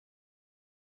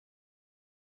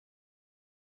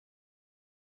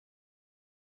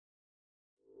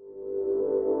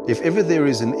If ever there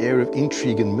is an air of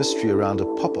intrigue and mystery around a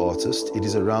pop artist, it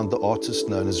is around the artist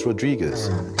known as Rodriguez.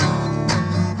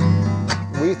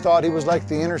 We thought he was like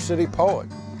the inner city poet.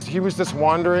 He was this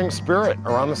wandering spirit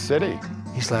around the city.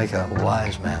 He's like a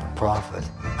wise man, a prophet.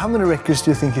 How many records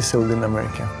do you think he sold in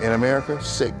America? In America,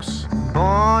 6.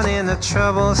 Born in the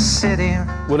troubled city.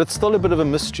 Well, it's still a bit of a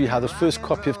mystery how the first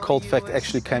copy of Cold Fact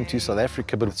actually came to South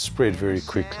Africa, but it spread very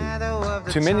quickly.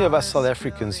 To many of us South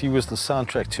Africans, he was the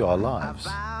soundtrack to our lives.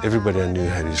 Everybody I knew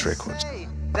had his records.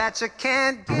 That you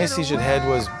can't The message it had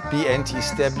was be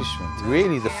anti-establishment.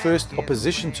 Really, the first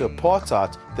opposition to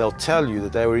apartheid, they'll tell you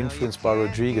that they were influenced by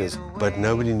Rodriguez. But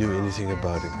nobody knew anything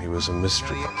about him. He was a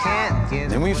mystery.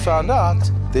 Then we found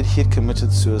out that he had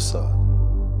committed suicide.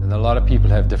 And a lot of people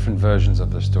have different versions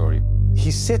of the story. He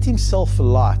set himself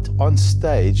alight on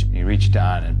stage. He reached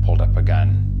down and pulled up a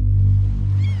gun.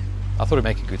 I thought it'd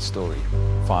make a good story.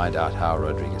 Find out how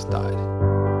Rodriguez died.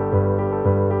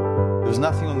 There was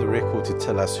nothing on the record to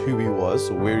tell us who he was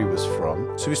or where he was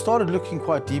from. So we started looking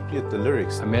quite deeply at the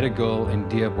lyrics. I met a girl in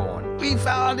Dearborn. We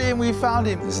found him, we found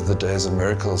him. These are the days of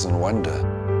miracles and wonder.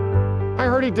 I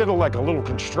heard he did like a little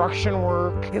construction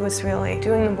work. He was really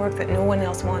doing the work that no one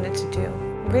else wanted to do.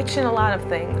 Rich in a lot of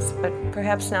things, but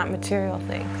perhaps not material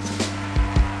things.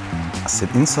 I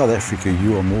said, in South Africa,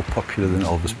 you are more popular than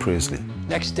Elvis Presley.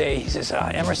 Next day, he says,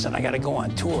 Emerson, I got to go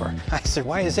on tour. I said,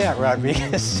 why is that,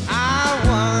 Rodriguez? I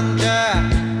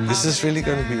wonder. Is this really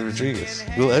going to be Rodriguez?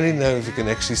 We'll only know if he can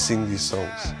actually sing these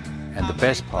songs. And the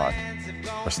best part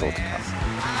was still to come.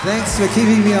 Thanks for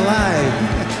keeping me alive.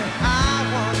 I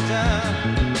wonder.